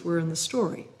thieves were in the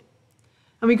story.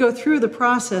 And we go through the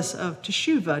process of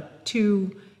teshuvah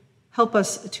to help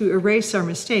us to erase our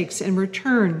mistakes and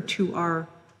return to our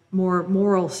more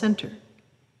moral center.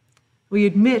 We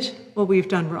admit what we've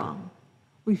done wrong.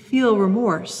 We feel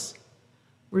remorse,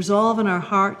 resolve in our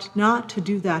heart not to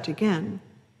do that again,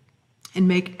 and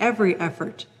make every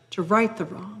effort to right the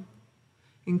wrong,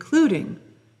 including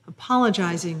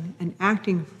apologizing and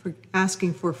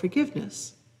asking for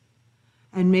forgiveness.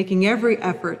 and making every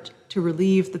effort to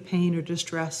relieve the pain or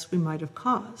distress we might have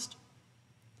caused.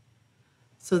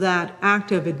 So that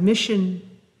act of admission,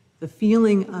 the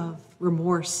feeling of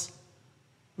remorse,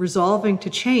 resolving to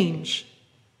change,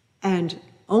 and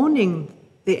owning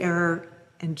the error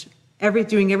and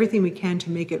doing everything we can to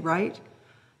make it right,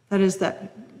 that is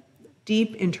that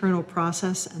deep internal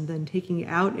process, and then taking it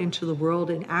out into the world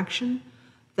in action,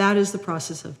 that is the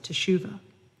process of teshuvah.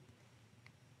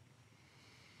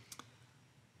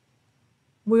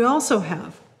 We also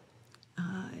have,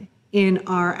 in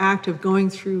our act of going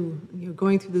through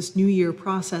this New Year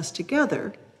process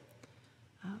together,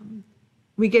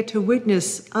 we get to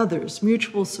witness others,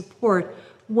 mutual support,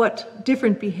 what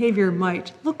different behavior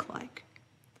might look like.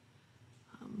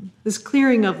 This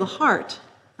clearing of the heart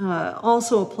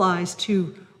also applies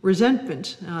to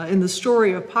resentment. In the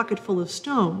story of Pocketful of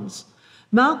Stones,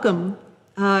 Malcolm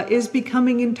is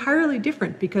becoming entirely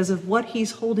different because of what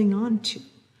he's holding on to.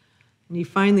 And he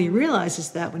finally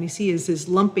realizes that when he sees his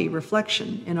lumpy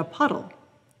reflection in a puddle.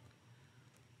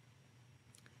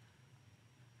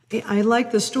 I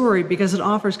like the story because it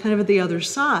offers kind of the other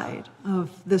side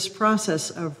of this process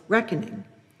of reckoning.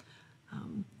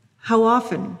 How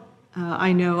often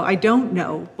I don't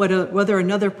know whether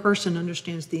another person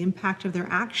understands the impact of their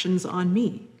actions on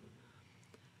me.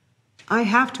 I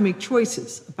have to make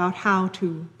choices about how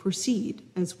to proceed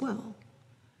as well.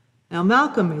 Now,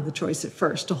 Malcolm made the choice at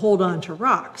first to hold on to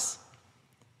rocks,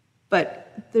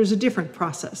 but there's a different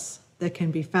process that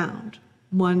can be found,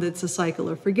 one that's a cycle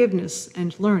of forgiveness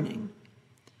and learning.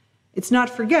 It's not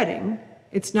forgetting,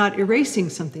 it's not erasing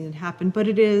something that happened, but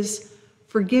it is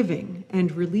forgiving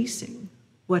and releasing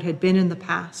what had been in the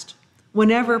past,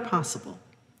 whenever possible.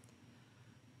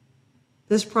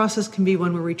 This process can be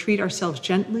one where we treat ourselves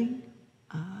gently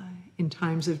in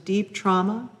times of deep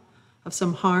trauma, of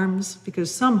some harms, because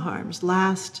some harms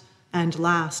last and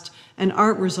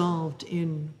aren't resolved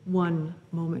in one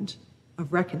moment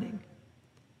of reckoning.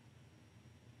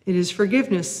 It is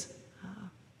forgiveness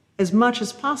as much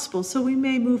as possible so we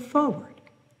may move forward.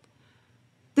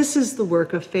 This is the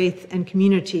work of faith and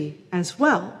community as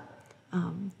well.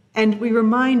 And we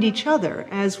remind each other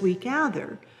as we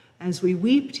gather, as we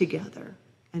weep together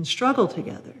and struggle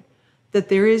together, that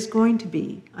there is going to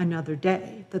be another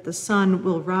day, that the sun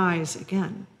will rise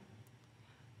again.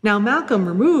 Now, Malcolm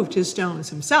removed his stones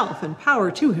himself, and power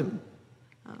to him,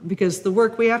 because the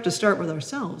work we have to start with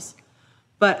ourselves.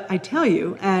 But I tell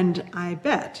you, and I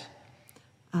bet,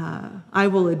 I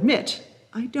will admit,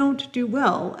 I don't do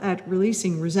well at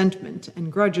releasing resentment and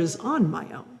grudges on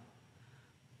my own.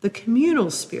 The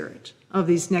communal spirit of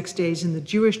these next days in the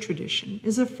Jewish tradition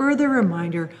is a further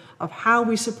reminder of how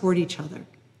we support each other,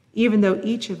 even though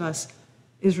each of us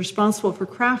is responsible for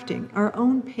crafting our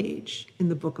own page in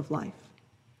the book of life.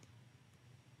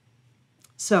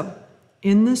 So,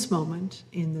 in this moment,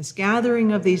 in this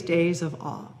gathering of these days of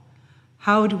awe,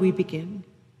 how do we begin?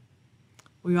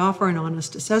 We offer an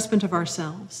honest assessment of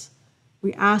ourselves.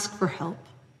 We ask for help.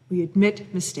 We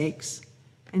admit mistakes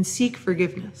and seek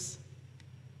forgiveness.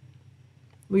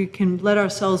 We can let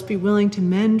ourselves be willing to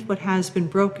mend what has been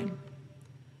broken.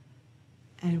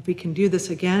 And if we can do this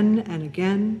again and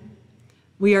again,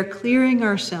 we are clearing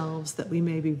ourselves that we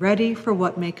may be ready for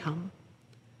what may come,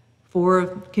 for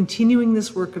continuing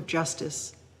this work of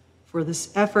justice, for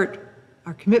this effort,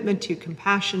 our commitment to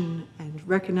compassion and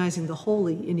recognizing the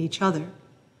holy in each other,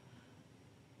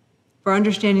 for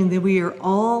understanding that we are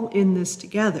all in this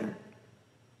together,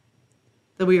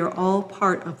 that we are all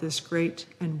part of this great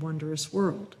and wondrous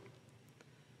world.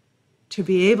 To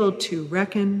be able to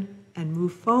reckon and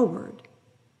move forward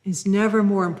is never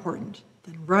more important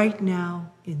than right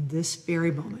now in this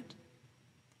very moment.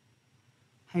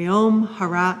 Hayom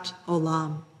Harat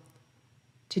Olam.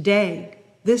 Today,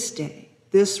 this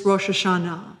Rosh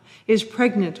Hashanah, is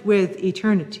pregnant with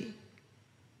eternity.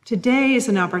 Today is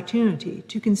an opportunity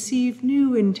to conceive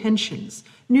new intentions,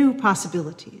 new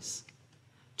possibilities.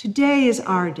 Today is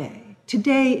our day.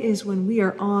 Today is when we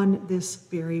are on this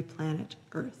very planet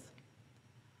Earth.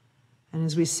 And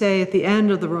as we say at the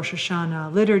end of the Rosh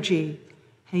Hashanah liturgy,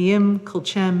 Hayim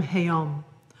Kulchem Hayom,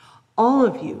 all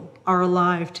of you are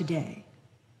alive today.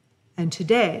 And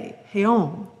today,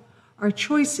 Hayom, our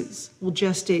choices will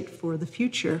gestate for the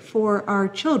future, for our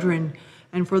children,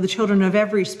 and for the children of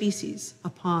every species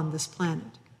upon this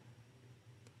planet.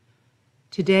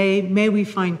 Today, may we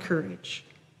find courage.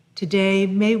 Today,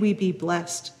 may we be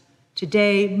blessed.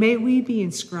 Today, may we be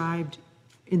inscribed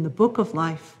in the book of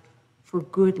life for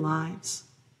good lives.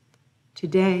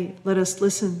 Today, let us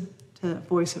listen to the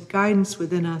voice of guidance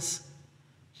within us.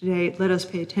 Today, let us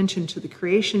pay attention to the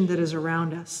creation that is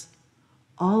around us.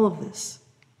 All of this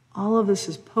All of this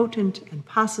is potent and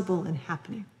possible and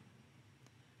happening.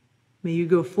 May you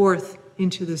go forth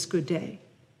into this good day.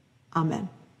 Amen.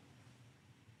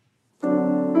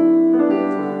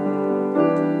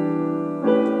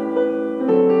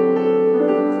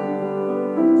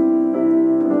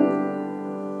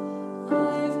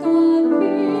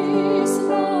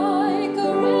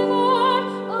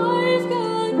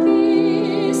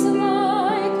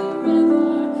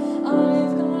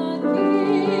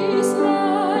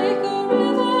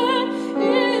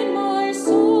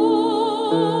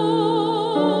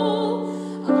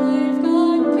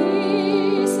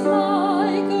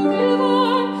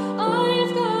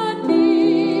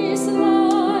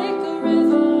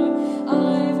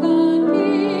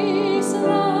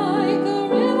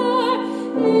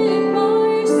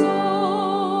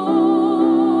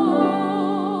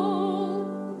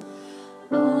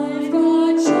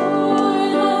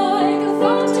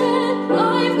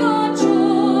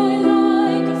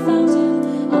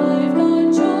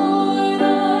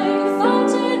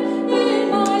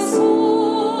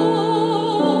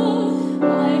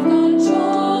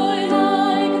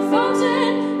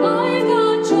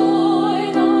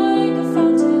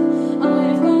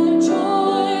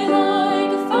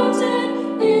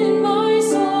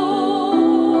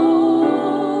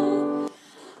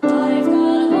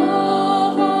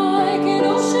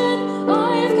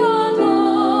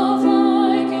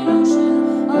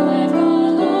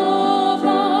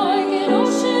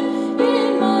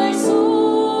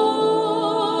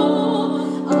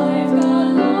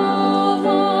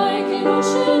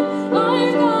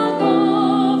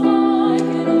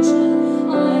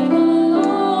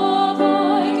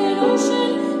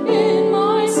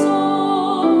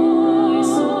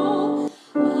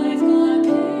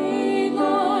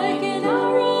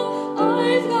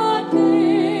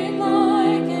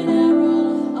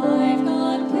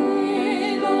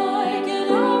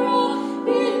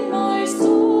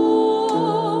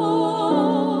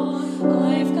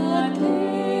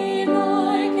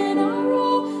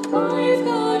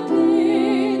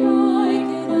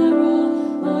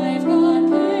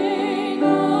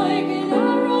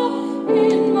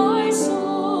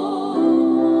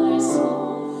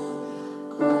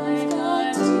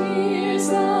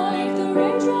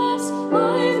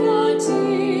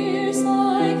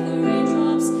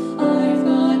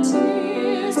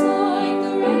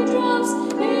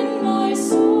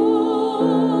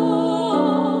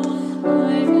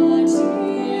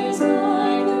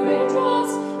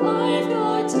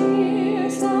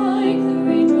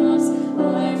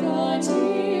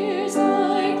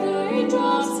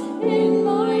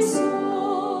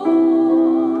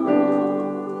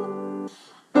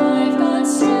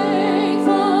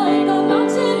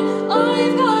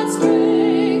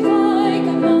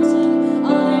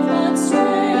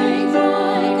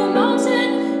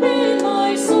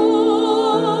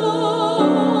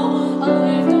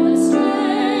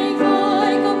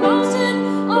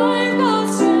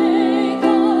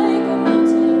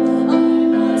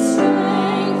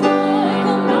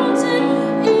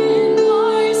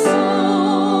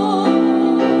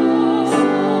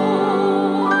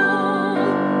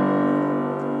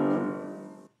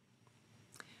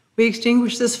 We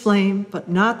extinguish this flame, but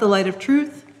not the light of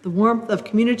truth, the warmth of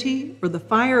community, or the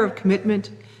fire of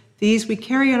commitment. These we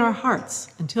carry in our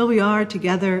hearts until we are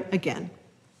together again.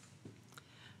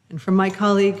 And from my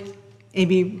colleague,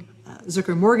 Amy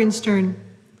Zucker-Morgenstern,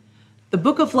 the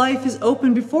book of life is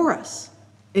open before us.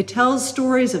 It tells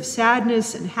stories of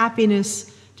sadness and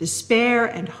happiness, despair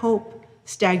and hope,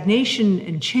 stagnation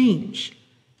and change,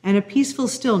 and a peaceful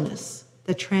stillness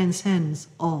that transcends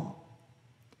all.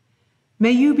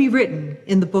 May you be written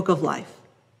in the book of life.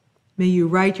 May you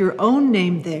write your own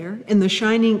name there in the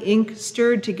shining ink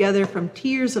stirred together from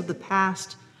tears of the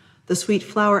past, the sweet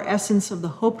flower essence of the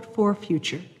hoped-for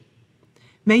future.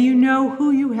 May you know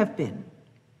who you have been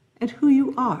and who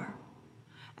you are,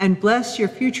 and bless your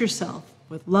future self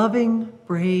with loving,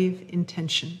 brave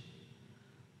intention.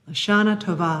 Lashana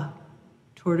Tova,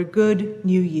 toward a good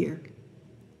new year.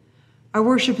 Our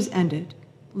worship is ended.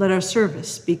 Let our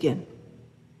service begin.